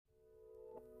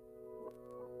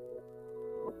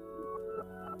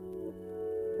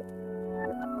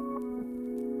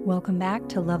Welcome back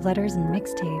to Love Letters and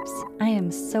Mixtapes. I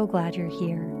am so glad you're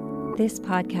here. This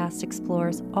podcast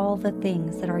explores all the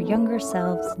things that our younger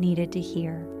selves needed to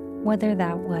hear, whether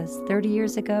that was 30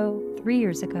 years ago, 3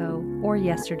 years ago, or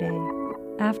yesterday.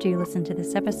 After you listen to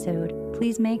this episode,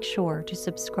 please make sure to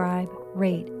subscribe,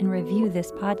 rate, and review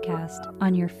this podcast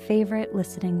on your favorite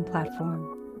listening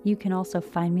platform. You can also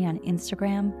find me on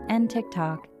Instagram and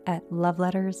TikTok at Love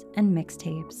Letters and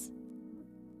Mixtapes.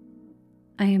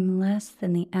 I am less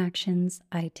than the actions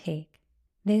I take.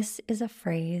 This is a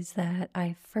phrase that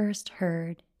I first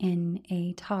heard in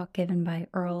a talk given by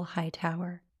Earl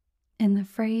Hightower. And the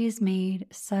phrase made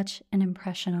such an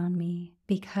impression on me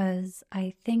because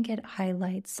I think it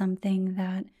highlights something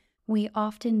that we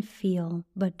often feel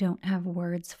but don't have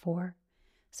words for.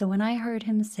 So when I heard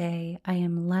him say, I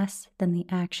am less than the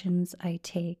actions I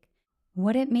take,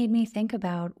 what it made me think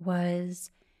about was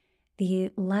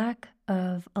the lack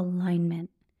of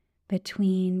alignment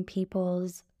between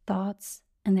people's thoughts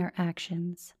and their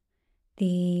actions,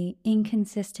 the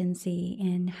inconsistency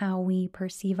in how we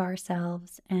perceive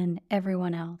ourselves and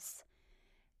everyone else,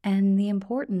 and the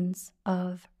importance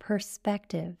of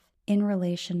perspective in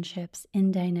relationships,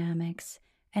 in dynamics,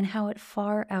 and how it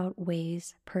far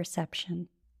outweighs perception.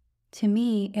 To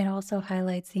me, it also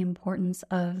highlights the importance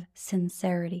of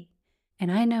sincerity.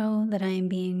 And I know that I am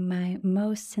being my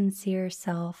most sincere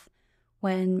self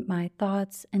when my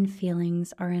thoughts and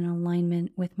feelings are in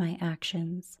alignment with my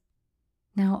actions.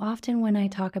 Now, often when I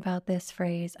talk about this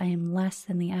phrase, I am less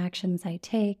than the actions I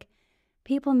take,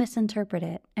 people misinterpret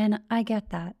it. And I get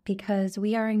that because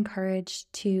we are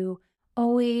encouraged to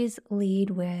always lead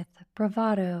with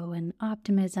bravado and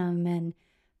optimism and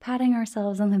patting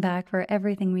ourselves on the back for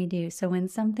everything we do. So when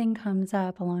something comes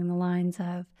up along the lines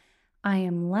of, I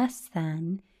am less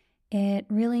than, it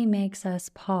really makes us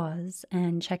pause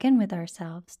and check in with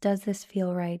ourselves. Does this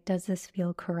feel right? Does this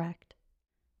feel correct?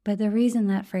 But the reason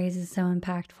that phrase is so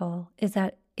impactful is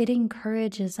that it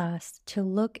encourages us to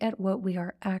look at what we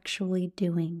are actually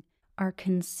doing, our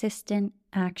consistent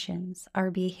actions,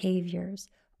 our behaviors,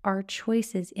 our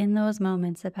choices in those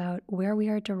moments about where we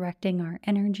are directing our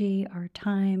energy, our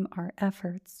time, our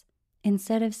efforts.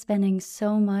 Instead of spending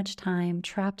so much time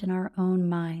trapped in our own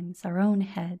minds, our own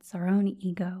heads, our own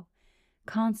ego,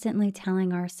 constantly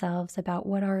telling ourselves about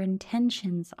what our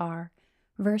intentions are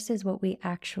versus what we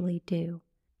actually do.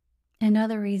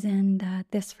 Another reason that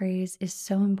this phrase is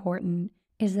so important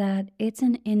is that it's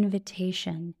an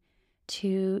invitation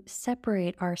to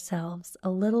separate ourselves a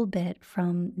little bit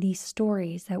from these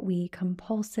stories that we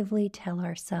compulsively tell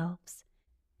ourselves.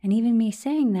 And even me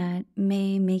saying that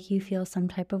may make you feel some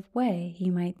type of way.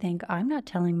 You might think, I'm not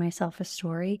telling myself a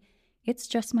story. It's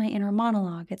just my inner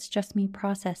monologue. It's just me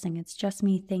processing. It's just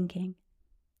me thinking.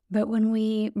 But when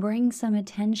we bring some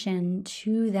attention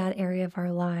to that area of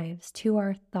our lives, to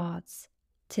our thoughts,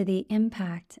 to the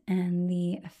impact and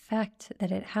the effect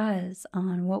that it has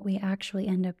on what we actually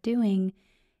end up doing,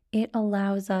 it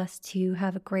allows us to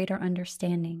have a greater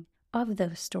understanding of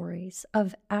those stories,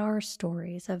 of our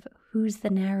stories, of who's the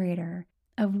narrator,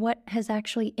 of what has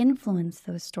actually influenced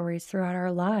those stories throughout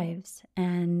our lives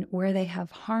and where they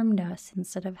have harmed us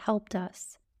instead of helped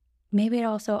us. Maybe it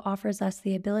also offers us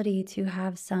the ability to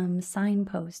have some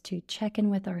signposts to check in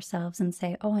with ourselves and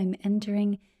say, oh, I'm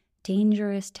entering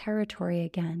dangerous territory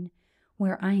again,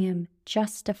 where I am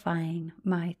justifying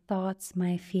my thoughts,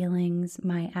 my feelings,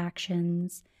 my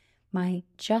actions, my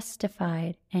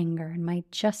justified anger and my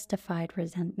justified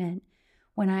resentment,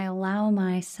 when I allow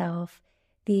myself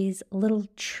these little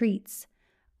treats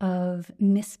of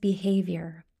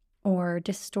misbehavior or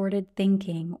distorted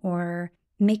thinking or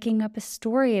making up a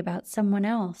story about someone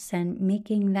else and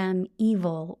making them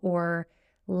evil or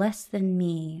less than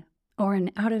me or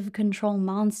an out-of-control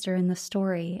monster in the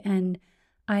story. And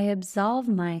I absolve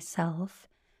myself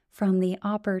from the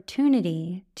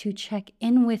opportunity to check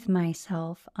in with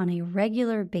myself on a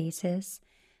regular basis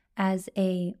as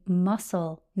a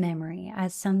muscle memory,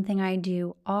 as something I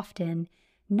do often,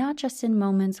 not just in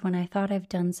moments when I thought I've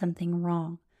done something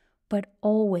wrong, but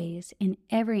always in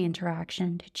every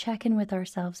interaction to check in with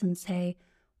ourselves and say,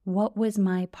 what was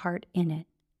my part in it?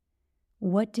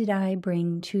 What did I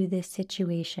bring to this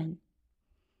situation?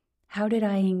 How did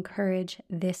I encourage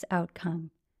this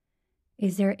outcome?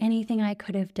 Is there anything I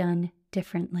could have done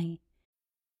differently?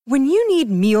 When you need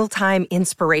mealtime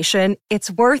inspiration,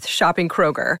 it's worth shopping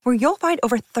Kroger, where you'll find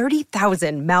over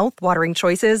 30,000 mouth-watering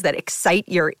choices that excite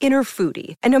your inner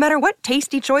foodie. And no matter what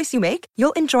tasty choice you make,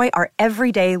 you'll enjoy our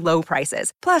everyday low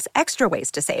prices, plus extra ways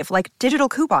to save, like digital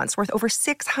coupons worth over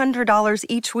 $600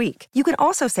 each week. You can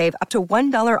also save up to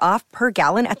 $1 off per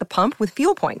gallon at the pump with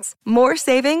fuel points. More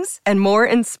savings and more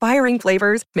inspiring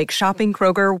flavors make shopping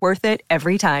Kroger worth it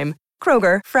every time.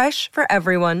 Kroger, fresh for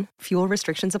everyone. Fuel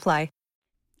restrictions apply.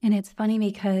 And it's funny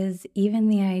because even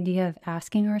the idea of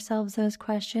asking ourselves those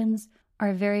questions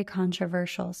are very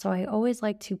controversial. So I always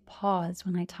like to pause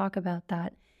when I talk about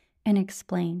that and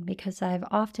explain, because I've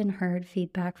often heard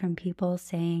feedback from people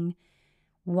saying,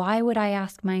 why would I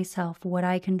ask myself what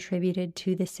I contributed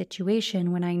to the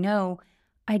situation when I know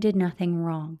I did nothing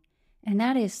wrong? And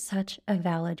that is such a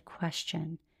valid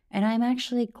question. And I'm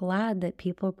actually glad that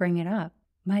people bring it up.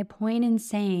 My point in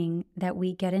saying that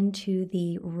we get into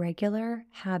the regular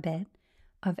habit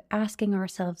of asking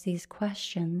ourselves these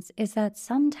questions is that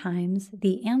sometimes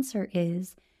the answer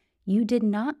is you did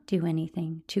not do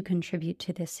anything to contribute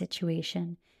to this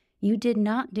situation. You did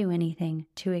not do anything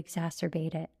to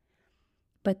exacerbate it.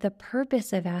 But the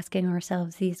purpose of asking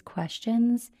ourselves these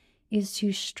questions is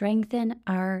to strengthen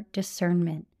our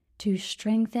discernment, to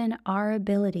strengthen our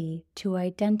ability to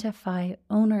identify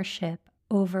ownership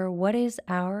over what is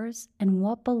ours and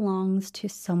what belongs to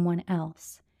someone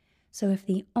else. So if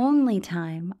the only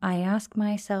time I ask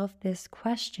myself this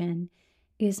question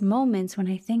is moments when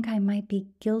I think I might be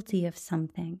guilty of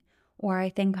something, or I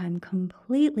think I'm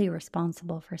completely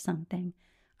responsible for something,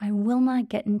 I will not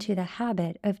get into the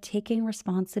habit of taking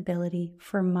responsibility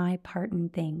for my part in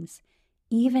things,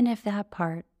 even if that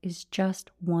part is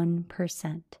just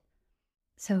 1%.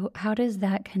 So how does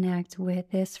that connect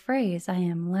with this phrase, I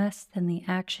am less than the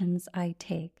actions I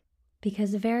take?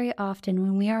 Because very often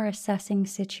when we are assessing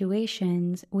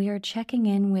situations, we are checking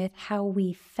in with how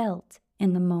we felt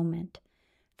in the moment,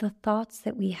 the thoughts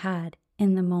that we had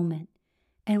in the moment,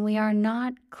 and we are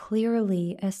not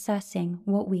clearly assessing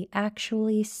what we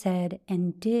actually said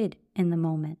and did in the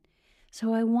moment.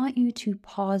 So I want you to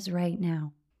pause right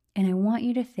now. And I want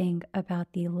you to think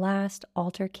about the last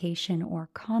altercation or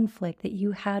conflict that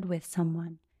you had with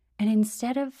someone. And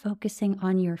instead of focusing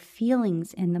on your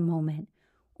feelings in the moment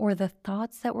or the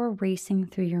thoughts that were racing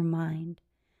through your mind,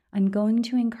 I'm going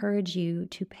to encourage you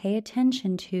to pay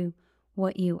attention to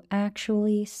what you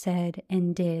actually said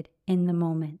and did in the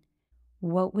moment.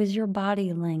 What was your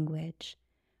body language?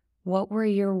 What were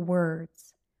your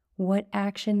words? What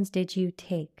actions did you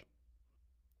take?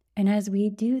 And as we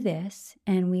do this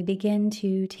and we begin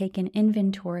to take an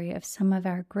inventory of some of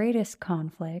our greatest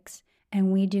conflicts,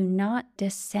 and we do not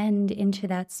descend into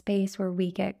that space where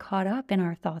we get caught up in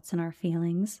our thoughts and our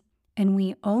feelings, and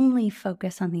we only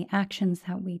focus on the actions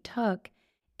that we took,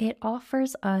 it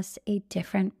offers us a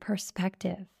different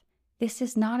perspective. This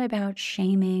is not about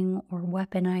shaming or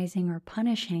weaponizing or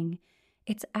punishing.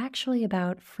 It's actually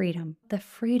about freedom, the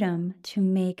freedom to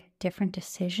make different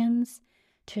decisions,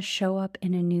 to show up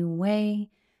in a new way,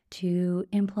 to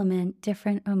implement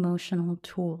different emotional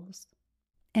tools.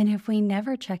 And if we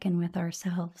never check in with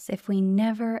ourselves, if we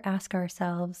never ask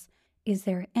ourselves, is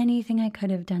there anything I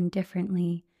could have done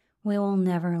differently, we will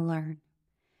never learn.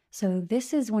 So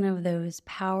this is one of those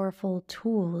powerful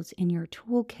tools in your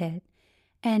toolkit,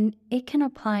 and it can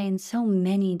apply in so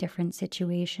many different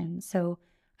situations. So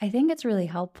I think it's really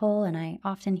helpful, and I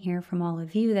often hear from all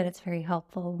of you that it's very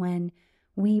helpful when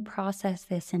we process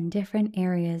this in different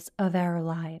areas of our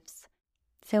lives.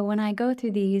 So when I go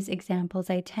through these examples,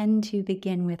 I tend to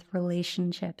begin with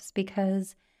relationships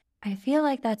because I feel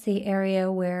like that's the area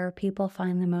where people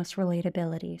find the most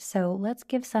relatability. So let's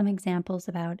give some examples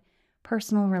about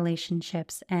personal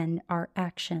relationships and our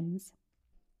actions.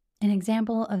 An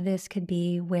example of this could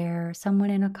be where someone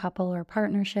in a couple or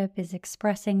partnership is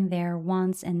expressing their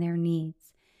wants and their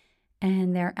needs,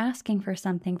 and they're asking for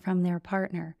something from their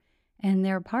partner. And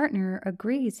their partner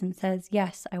agrees and says,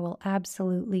 yes, I will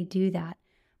absolutely do that.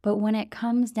 But when it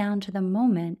comes down to the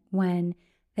moment when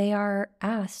they are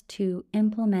asked to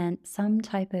implement some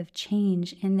type of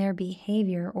change in their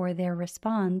behavior or their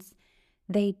response,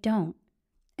 they don't.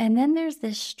 And then there's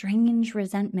this strange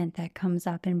resentment that comes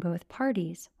up in both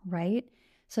parties, right?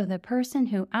 So the person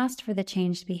who asked for the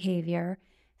changed behavior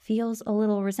feels a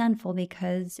little resentful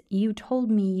because you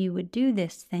told me you would do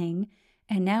this thing,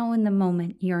 and now in the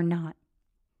moment you're not.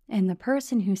 And the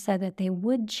person who said that they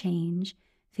would change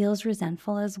feels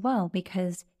resentful as well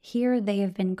because here they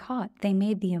have been caught. They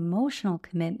made the emotional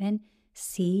commitment.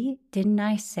 See, didn't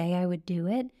I say I would do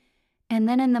it? And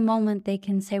then in the moment they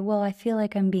can say, well, I feel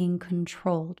like I'm being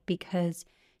controlled because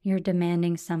you're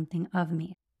demanding something of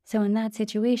me. So in that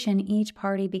situation, each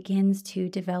party begins to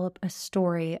develop a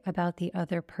story about the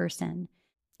other person.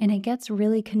 And it gets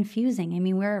really confusing. I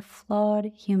mean, we're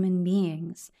flawed human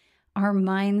beings. Our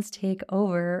minds take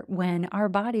over when our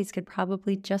bodies could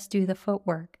probably just do the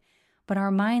footwork. But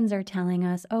our minds are telling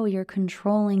us, oh, you're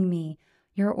controlling me.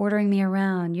 You're ordering me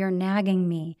around. You're nagging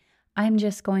me. I'm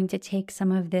just going to take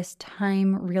some of this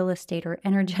time real estate or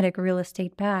energetic real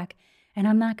estate back, and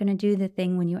I'm not going to do the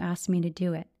thing when you ask me to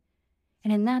do it.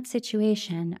 And in that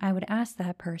situation, I would ask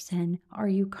that person, are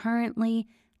you currently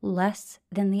less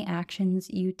than the actions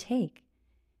you take?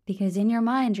 Because in your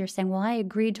mind, you're saying, well, I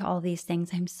agreed to all these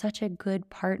things. I'm such a good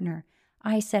partner.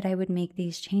 I said I would make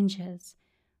these changes.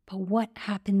 But what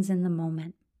happens in the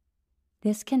moment?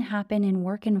 This can happen in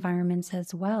work environments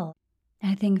as well.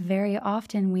 I think very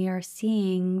often we are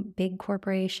seeing big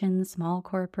corporations, small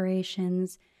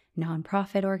corporations,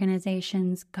 nonprofit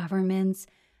organizations, governments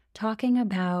talking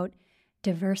about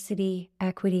diversity,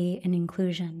 equity, and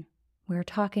inclusion. We're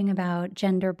talking about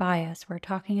gender bias. We're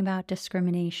talking about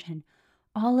discrimination.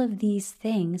 All of these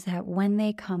things that when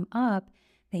they come up,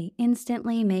 they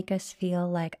instantly make us feel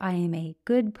like I am a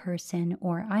good person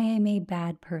or I am a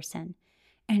bad person.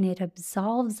 And it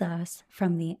absolves us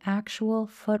from the actual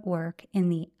footwork in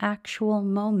the actual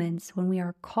moments when we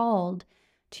are called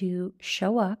to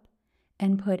show up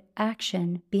and put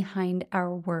action behind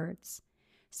our words.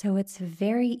 So it's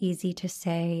very easy to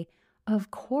say,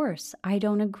 of course, I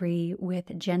don't agree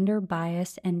with gender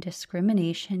bias and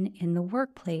discrimination in the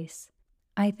workplace.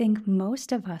 I think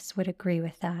most of us would agree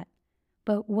with that.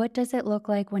 But what does it look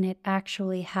like when it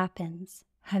actually happens?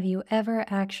 Have you ever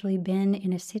actually been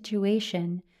in a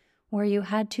situation where you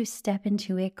had to step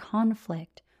into a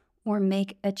conflict or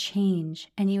make a change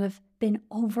and you have been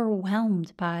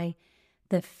overwhelmed by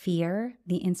the fear,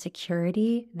 the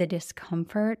insecurity, the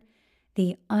discomfort,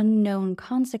 the unknown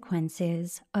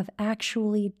consequences of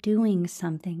actually doing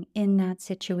something in that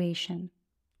situation?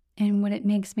 And what it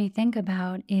makes me think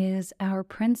about is our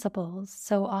principles.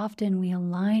 So often we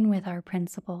align with our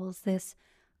principles, this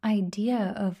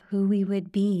idea of who we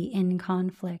would be in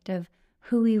conflict, of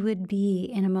who we would be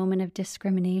in a moment of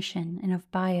discrimination and of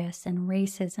bias and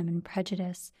racism and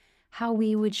prejudice, how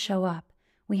we would show up.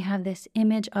 We have this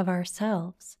image of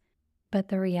ourselves. But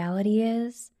the reality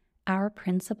is, our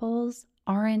principles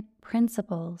aren't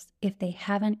principles if they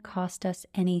haven't cost us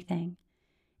anything.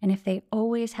 And if they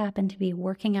always happen to be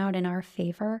working out in our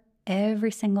favor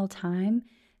every single time,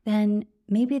 then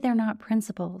maybe they're not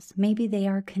principles. Maybe they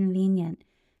are convenient.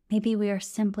 Maybe we are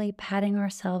simply patting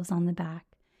ourselves on the back.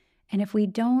 And if we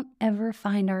don't ever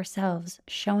find ourselves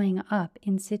showing up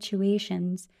in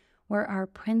situations where our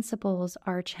principles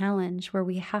are challenged, where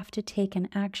we have to take an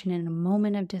action in a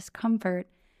moment of discomfort,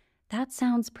 that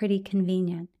sounds pretty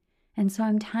convenient. And so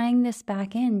I'm tying this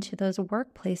back into those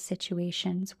workplace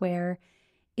situations where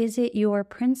is it your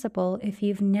principle if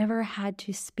you've never had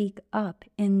to speak up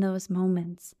in those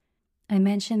moments? I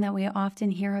mentioned that we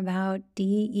often hear about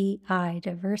DEI,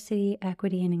 diversity,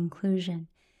 equity, and inclusion.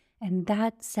 And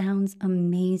that sounds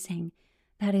amazing.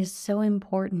 That is so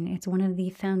important. It's one of the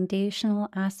foundational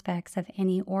aspects of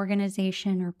any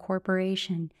organization or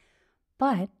corporation.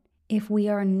 But if we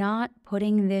are not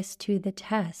putting this to the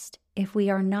test, if we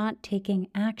are not taking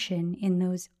action in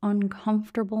those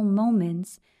uncomfortable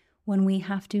moments when we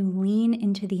have to lean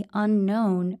into the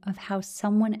unknown of how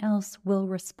someone else will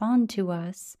respond to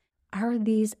us, are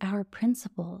these our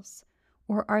principles,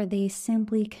 or are they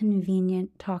simply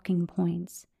convenient talking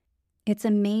points? It's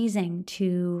amazing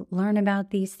to learn about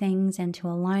these things and to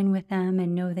align with them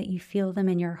and know that you feel them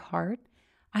in your heart.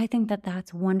 I think that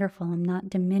that's wonderful. I'm not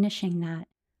diminishing that.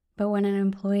 But when an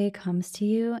employee comes to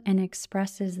you and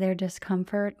expresses their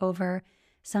discomfort over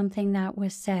something that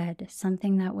was said,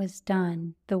 something that was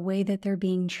done, the way that they're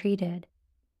being treated,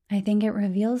 I think it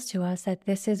reveals to us that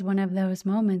this is one of those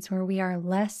moments where we are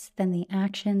less than the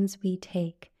actions we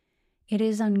take. It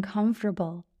is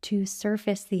uncomfortable to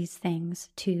surface these things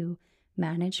to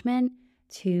management,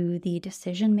 to the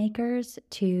decision makers,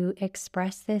 to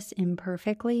express this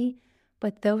imperfectly,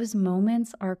 but those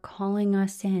moments are calling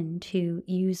us in to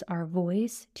use our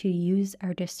voice, to use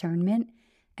our discernment,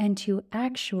 and to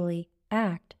actually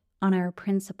act on our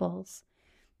principles.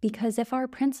 Because if our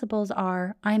principles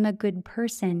are, I'm a good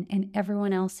person and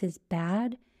everyone else is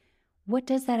bad, what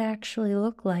does that actually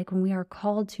look like when we are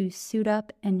called to suit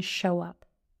up and show up?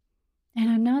 And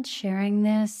I'm not sharing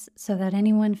this so that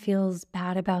anyone feels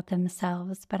bad about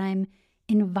themselves, but I'm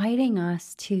inviting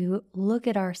us to look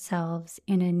at ourselves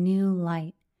in a new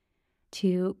light,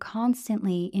 to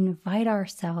constantly invite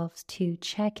ourselves to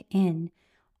check in.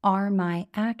 Are my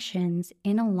actions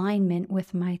in alignment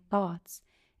with my thoughts?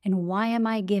 And why am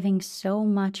I giving so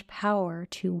much power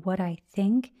to what I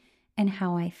think and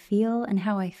how I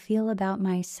feel about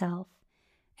myself?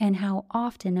 And how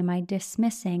often am I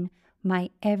dismissing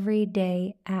my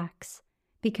everyday acts?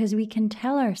 Because we can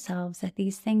tell ourselves that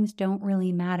these things don't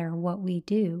really matter what we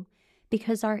do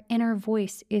because our inner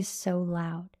voice is so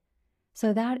loud.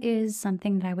 So that is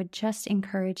something that I would just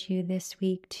encourage you this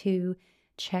week to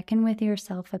check in with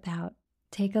yourself about.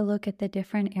 Take a look at the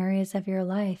different areas of your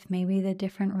life, maybe the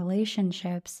different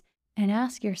relationships, and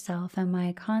ask yourself, am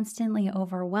I constantly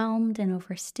overwhelmed and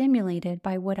overstimulated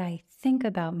by what I think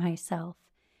about myself?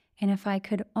 And if I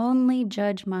could only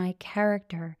judge my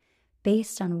character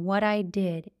based on what I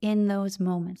did in those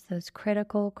moments, those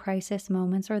critical crisis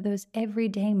moments or those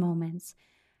everyday moments,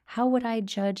 how would I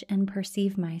judge and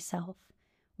perceive myself?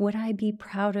 Would I be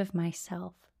proud of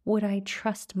myself? Would I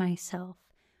trust myself?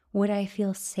 Would I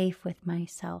feel safe with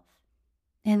myself?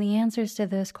 And the answers to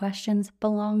those questions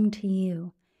belong to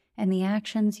you, and the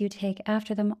actions you take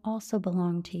after them also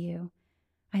belong to you.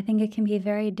 I think it can be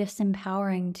very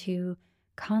disempowering to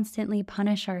constantly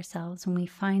punish ourselves when we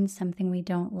find something we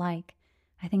don't like.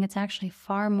 I think it's actually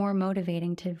far more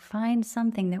motivating to find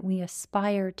something that we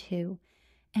aspire to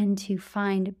and to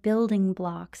find building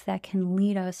blocks that can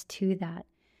lead us to that.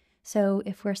 So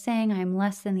if we're saying I'm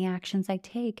less than the actions I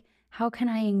take, how can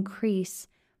I increase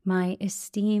my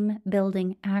esteem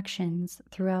building actions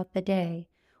throughout the day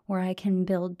where I can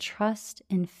build trust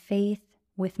and faith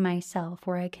with myself,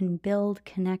 where I can build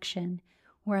connection,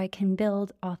 where I can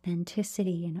build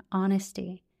authenticity and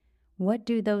honesty? What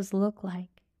do those look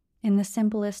like? In the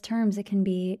simplest terms, it can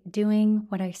be doing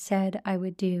what I said I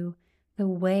would do, the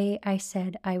way I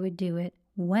said I would do it,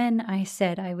 when I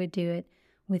said I would do it,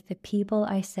 with the people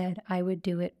I said I would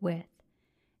do it with.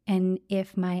 And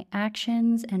if my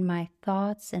actions and my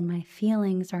thoughts and my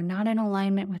feelings are not in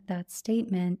alignment with that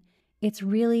statement, it's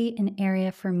really an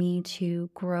area for me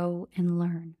to grow and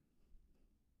learn.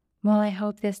 Well, I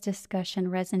hope this discussion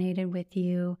resonated with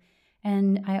you,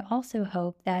 and I also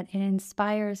hope that it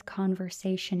inspires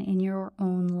conversation in your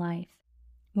own life,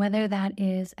 whether that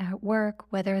is at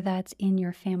work, whether that's in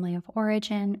your family of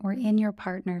origin, or in your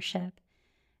partnership.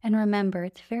 And remember,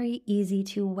 it's very easy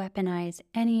to weaponize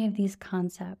any of these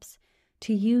concepts,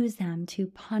 to use them to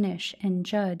punish and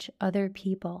judge other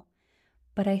people.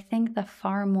 But I think the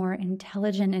far more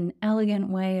intelligent and elegant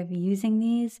way of using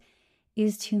these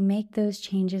is to make those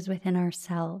changes within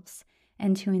ourselves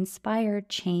and to inspire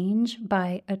change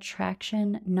by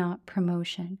attraction, not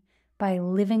promotion, by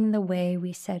living the way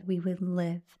we said we would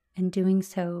live and doing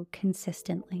so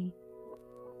consistently.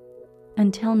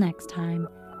 Until next time,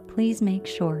 please make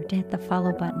sure to hit the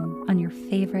follow button on your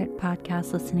favorite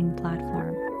podcast listening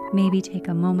platform. Maybe take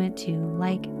a moment to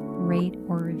like, rate,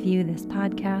 or review this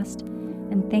podcast.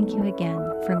 And thank you again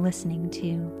for listening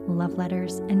to Love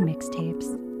Letters and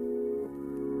Mixtapes.